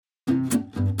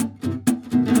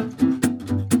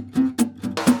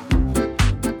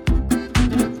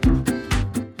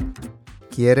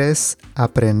¿Quieres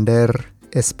aprender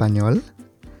español?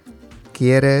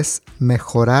 ¿Quieres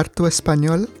mejorar tu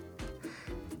español?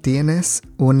 ¿Tienes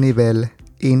un nivel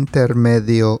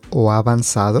intermedio o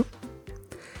avanzado?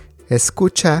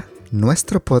 Escucha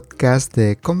nuestro podcast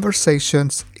de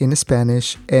Conversations in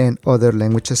Spanish and Other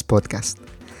Languages podcast.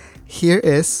 Here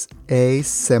is a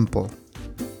sample.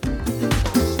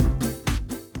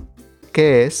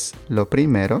 ¿Qué es lo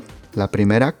primero, la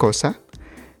primera cosa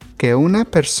que una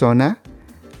persona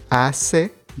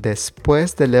hace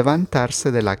después de levantarse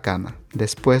de la cama,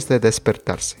 después de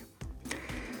despertarse?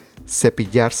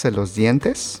 Cepillarse los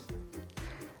dientes,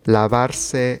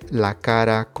 lavarse la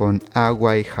cara con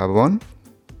agua y jabón,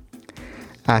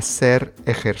 hacer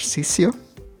ejercicio,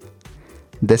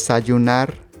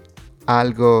 desayunar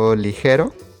algo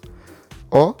ligero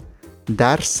o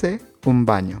darse un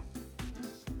baño.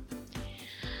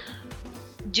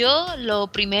 Yo lo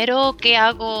primero que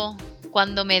hago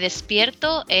cuando me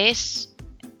despierto es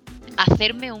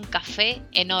hacerme un café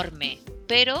enorme,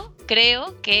 pero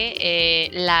creo que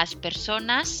las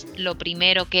personas lo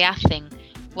primero que hacen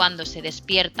cuando se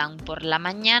despiertan por la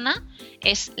mañana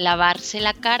es lavarse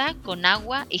la cara con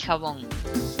agua y jabón.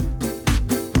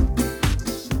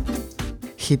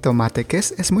 Jitomate, que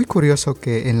es muy curioso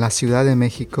que en la Ciudad de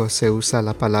México se usa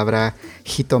la palabra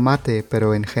jitomate,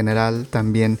 pero en general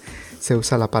también se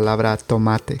usa la palabra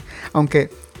tomate.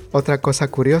 Aunque otra cosa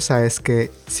curiosa es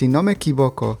que, si no me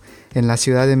equivoco, en la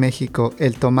Ciudad de México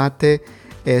el tomate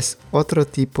es otro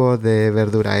tipo de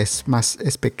verdura, es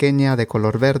pequeña, de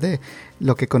color verde,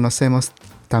 lo que conocemos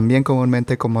también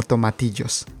comúnmente como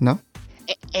tomatillos, ¿no?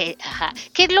 Ajá.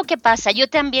 ¿Qué es lo que pasa? Yo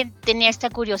también tenía esta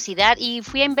curiosidad y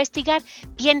fui a investigar.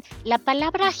 Bien, la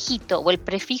palabra jito o el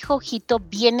prefijo jito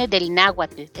viene del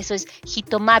náhuatl, eso es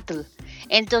jitomatl.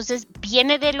 Entonces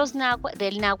viene del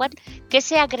náhuatl que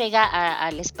se agrega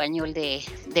al español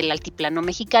del altiplano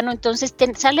mexicano. Entonces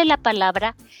sale la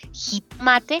palabra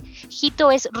jitomate.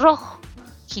 Jito es rojo,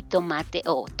 jitomate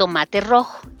o tomate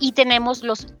rojo. Y tenemos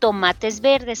los tomates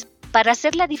verdes. Para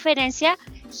hacer la diferencia,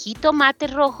 jitomate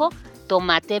rojo,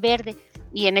 tomate verde.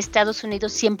 Y en Estados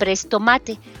Unidos siempre es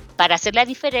tomate. Para hacer la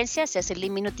diferencia se hace el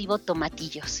diminutivo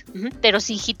tomatillos. Pero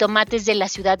sí, jitomate es de la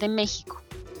Ciudad de México,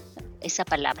 esa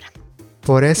palabra.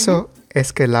 Por eso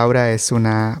es que Laura es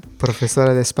una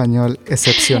profesora de español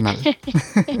excepcional.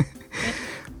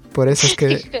 Por eso es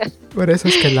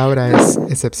que Laura es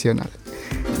excepcional.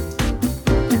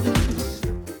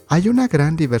 Hay una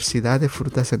gran diversidad de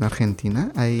frutas en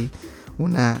Argentina. Hay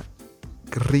una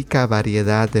rica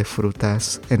variedad de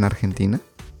frutas en Argentina.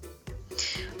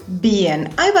 Bien,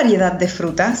 hay variedad de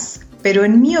frutas, pero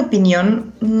en mi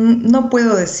opinión no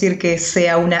puedo decir que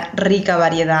sea una rica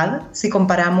variedad si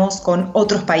comparamos con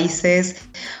otros países,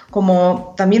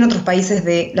 como también otros países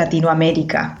de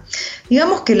Latinoamérica.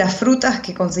 Digamos que las frutas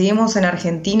que conseguimos en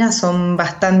Argentina son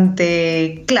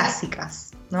bastante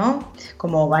clásicas, ¿no?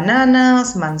 Como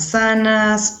bananas,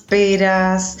 manzanas,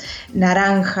 peras,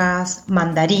 naranjas,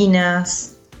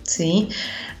 mandarinas, ¿sí?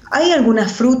 Hay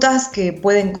algunas frutas que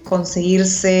pueden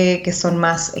conseguirse que son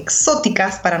más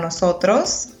exóticas para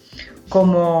nosotros,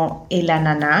 como el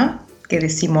ananá, que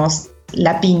decimos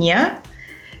la piña,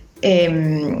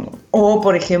 o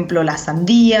por ejemplo la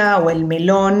sandía o el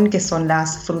melón, que son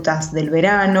las frutas del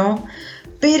verano,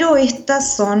 pero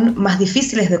estas son más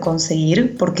difíciles de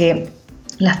conseguir porque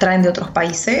las traen de otros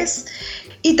países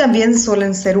y también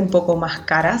suelen ser un poco más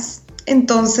caras.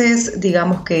 Entonces,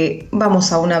 digamos que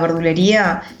vamos a una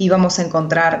verdulería y vamos a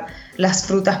encontrar las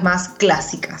frutas más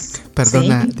clásicas.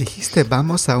 Perdona, ¿sí? ¿Dijiste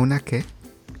vamos a una qué?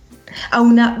 A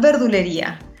una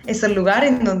verdulería. Es el lugar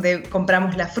en donde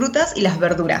compramos las frutas y las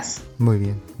verduras. Muy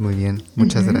bien.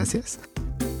 Muchas gracias.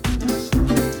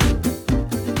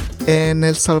 En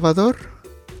El Salvador,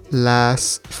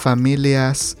 ¿las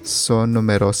familias son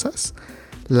numerosas?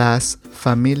 ¿Las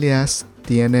familias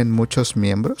tienen muchos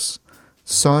miembros?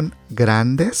 ¿Son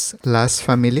grandes las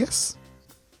familias?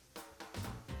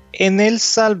 En El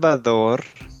Salvador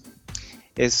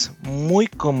es muy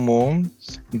común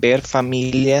ver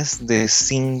familias de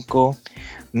 5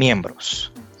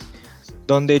 miembros.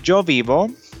 Donde yo vivo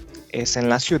es en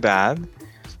la ciudad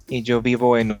y yo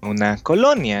vivo en una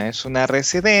colonia. Es una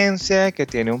residencia que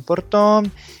tiene un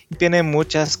portón y tiene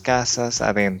muchas casas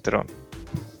adentro.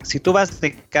 Si tú vas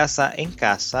de casa en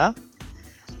casa,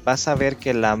 vas a ver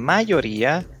que la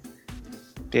mayoría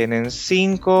tienen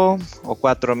 5 o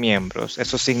 4 miembros.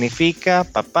 Eso significa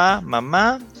papá,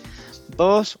 mamá,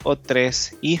 2 o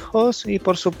 3 hijos y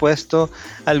por supuesto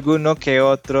alguno que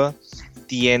otro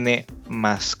tiene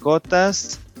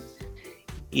mascotas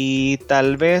y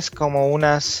tal vez como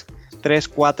unas 3,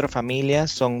 4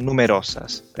 familias son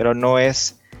numerosas, pero no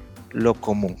es lo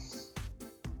común.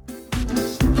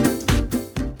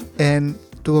 En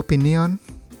tu opinión,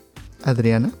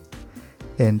 Adriana,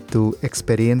 en tu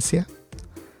experiencia,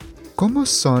 ¿cómo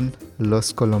son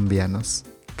los colombianos?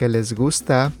 ¿Qué les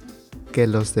gusta? ¿Qué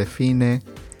los define?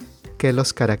 ¿Qué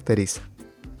los caracteriza?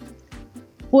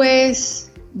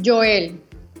 Pues, Joel,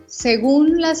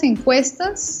 según las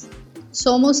encuestas,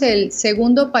 somos el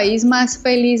segundo país más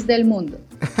feliz del mundo.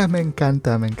 Me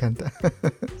encanta, me encanta.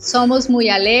 Somos muy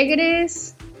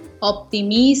alegres,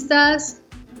 optimistas,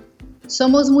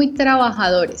 somos muy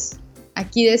trabajadores.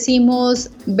 Aquí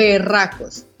decimos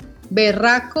berracos.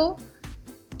 Berraco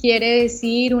quiere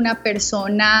decir una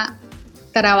persona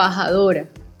trabajadora,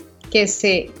 que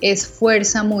se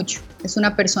esfuerza mucho. Es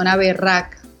una persona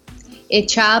berraca,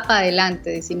 echada para adelante,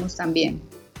 decimos también.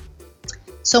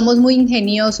 Somos muy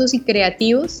ingeniosos y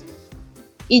creativos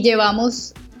y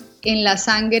llevamos en la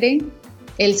sangre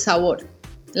el sabor.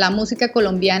 La música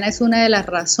colombiana es una de las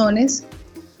razones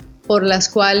por las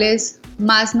cuales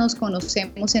más nos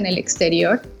conocemos en el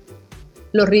exterior.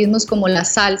 Los ritmos como la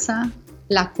salsa,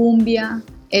 la cumbia,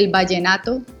 el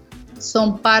vallenato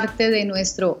son parte de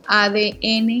nuestro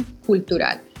ADN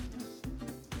cultural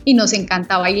y nos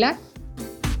encanta bailar.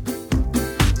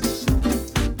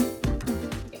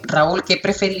 Raúl, ¿qué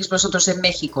preferís vosotros en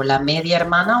México, la media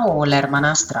hermana o la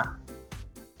hermanastra?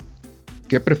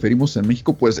 ¿Qué preferimos en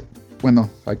México? Pues, bueno,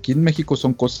 aquí en México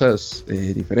son cosas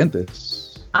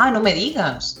diferentes. Ah, no me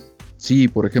digas. Sí,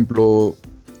 por ejemplo,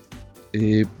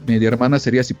 media hermana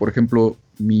sería si, por ejemplo,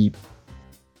 mi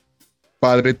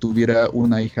padre tuviera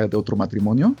una hija de otro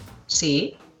matrimonio.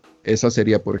 Sí. Esa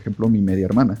sería, por ejemplo, mi media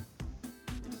hermana.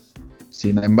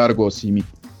 Sin embargo, si mi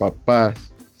papá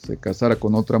se casara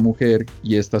con otra mujer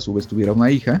y esta a su vez tuviera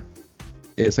una hija,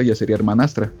 esa ya sería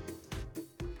hermanastra.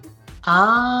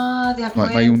 Ah, de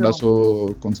acuerdo. No hay un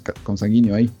lazo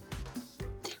consanguíneo ahí.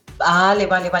 Vale.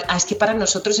 Ah, es que para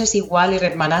nosotros es igual el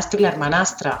hermanastro y la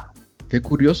hermanastra. Qué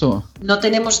curioso. No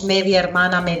tenemos media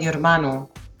hermana, medio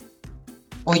hermano.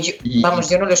 Vamos,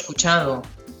 yo no lo he escuchado.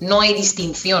 No hay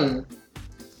distinción.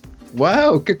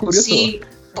 ¡Wow! ¡Qué curioso! Sí,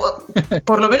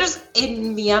 por lo menos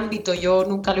en mi ámbito yo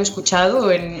nunca lo he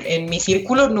escuchado. En mi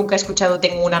círculo nunca he escuchado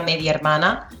tengo una media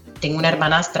hermana, tengo una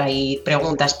hermanastra y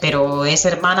preguntas, ¿pero es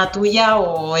hermana tuya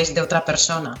o es de otra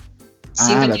persona?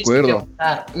 Ah, de acuerdo.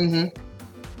 Uh-huh.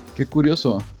 Qué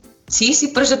curioso.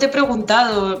 Sí, por eso te he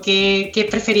preguntado qué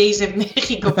preferíais en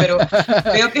México, pero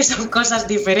veo que son cosas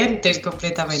diferentes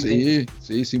completamente.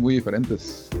 Sí, muy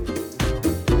diferentes.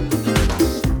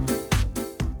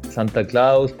 Santa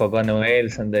Claus, Papá Noel,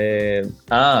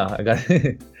 acá.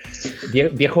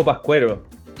 Viejo Pascuero.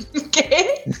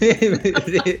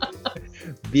 ¿Qué?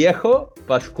 Viejo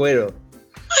Pascuero.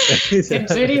 ¿En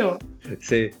serio?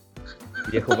 Sí,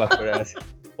 Viejo Pascuero.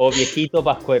 O Viejito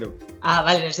Pascuero. Ah,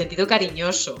 vale, en el sentido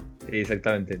cariñoso. Sí,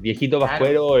 exactamente. Viejito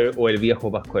Pascuero, claro. o el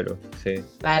Viejo Pascuero, sí.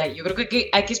 Vale, yo creo que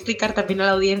hay que explicar también a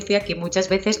la audiencia que muchas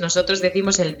veces nosotros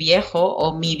decimos el viejo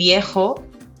o mi viejo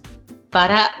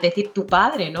para decir tu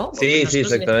padre, ¿no? Porque sí,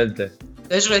 exactamente.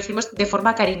 Entonces lo decimos de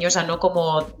forma cariñosa, no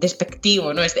como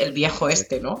despectivo, ¿no? Es el viejo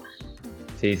 ¿no?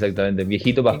 Sí, exactamente.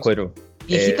 Viejito Pascuero.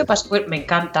 Viejito Pascuero, me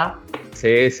encanta.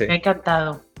 Sí. Me ha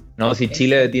encantado. No, sí,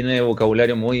 Chile tiene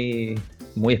vocabulario muy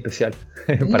especial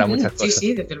para muchas cosas.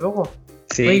 Sí, desde luego.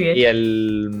 Sí, muy bien. Y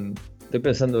estoy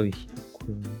pensando...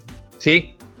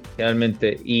 Sí,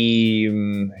 realmente. Y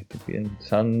estoy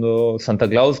pensando... Santa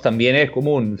Claus también es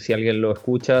común. Si alguien lo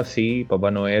escucha, sí.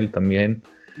 Papá Noel también.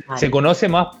 Vale. Se conoce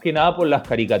más que nada por las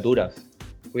caricaturas.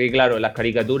 Porque claro, las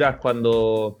caricaturas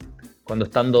cuando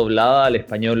están dobladas al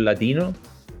español latino,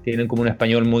 tienen como un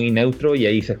español muy neutro y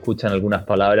ahí se escuchan algunas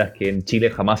palabras que en Chile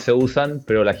jamás se usan,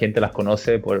 pero la gente las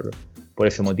conoce por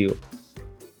ese motivo.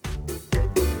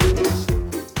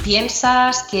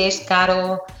 ¿Piensas que es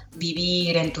caro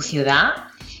vivir en tu ciudad?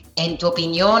 En tu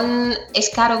opinión, ¿es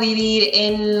caro vivir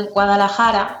en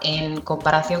Guadalajara en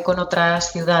comparación con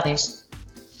otras ciudades?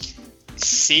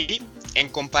 Sí, en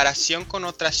comparación con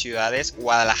otras ciudades,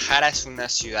 Guadalajara es una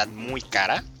ciudad muy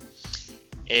cara.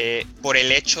 Por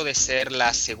el hecho de ser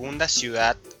la segunda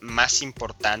ciudad más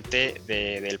importante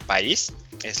del país.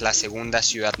 Es la segunda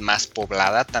ciudad más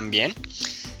poblada también.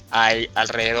 Hay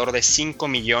alrededor de 5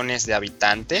 millones de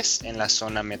habitantes en la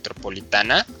zona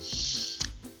metropolitana.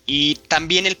 Y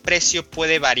también el precio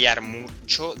puede variar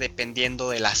mucho dependiendo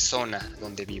de la zona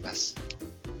donde vivas.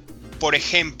 Por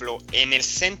ejemplo, en el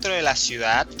centro de la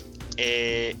ciudad,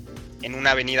 en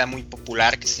una avenida muy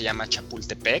popular que se llama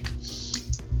Chapultepec,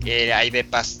 hay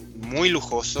depas muy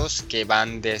lujosos que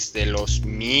van desde los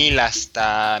 $1,000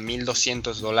 hasta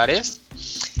 $1,200.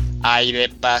 Hay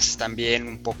depas también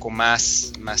un poco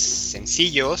más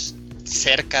sencillos,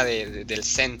 cerca del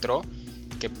centro,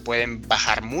 que pueden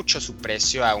bajar mucho su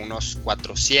precio a unos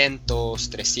 $400,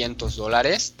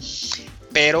 $300,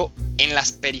 pero en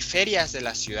las periferias de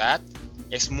la ciudad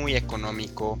es muy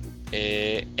económico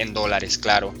en dólares,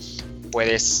 claro.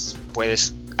 Puedes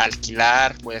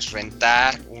alquilar, puedes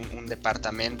rentar un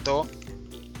departamento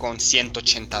con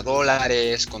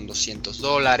 $180, con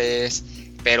 $200,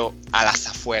 pero a las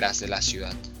afueras de la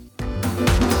ciudad.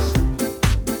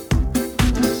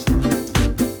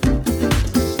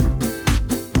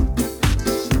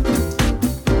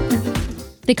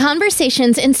 The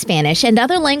Conversations in Spanish and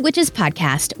Other Languages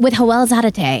podcast with Joel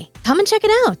Zarate. Come and check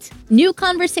it out. New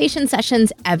conversation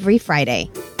sessions every Friday.